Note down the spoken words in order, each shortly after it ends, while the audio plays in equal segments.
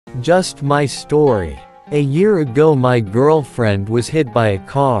Just my story. A year ago my girlfriend was hit by a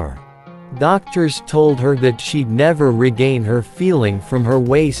car. Doctors told her that she'd never regain her feeling from her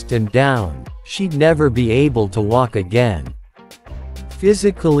waist and down. She'd never be able to walk again.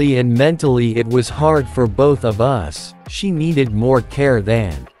 Physically and mentally it was hard for both of us. She needed more care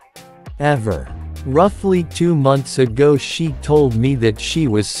than ever. Roughly 2 months ago she told me that she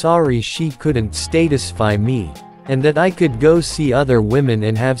was sorry she couldn't satisfy me, and that I could go see other women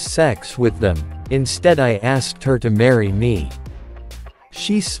and have sex with them. Instead I asked her to marry me.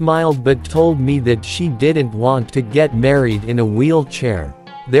 She smiled but told me that she didn't want to get married in a wheelchair,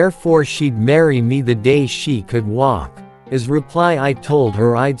 therefore she'd marry me the day she could walk. As reply I told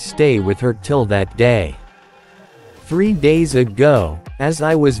her I'd stay with her till that day. 3 days ago, as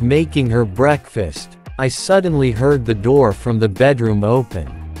I was making her breakfast, I suddenly heard the door from the bedroom open.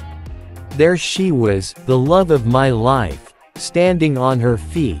 There she was, the love of my life, standing on her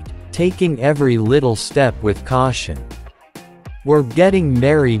feet, taking every little step with caution. We're getting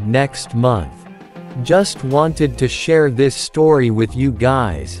married next month. Just wanted to share this story with you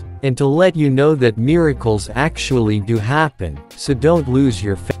guys, and to let you know that miracles actually do happen, so don't lose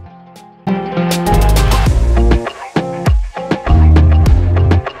your faith.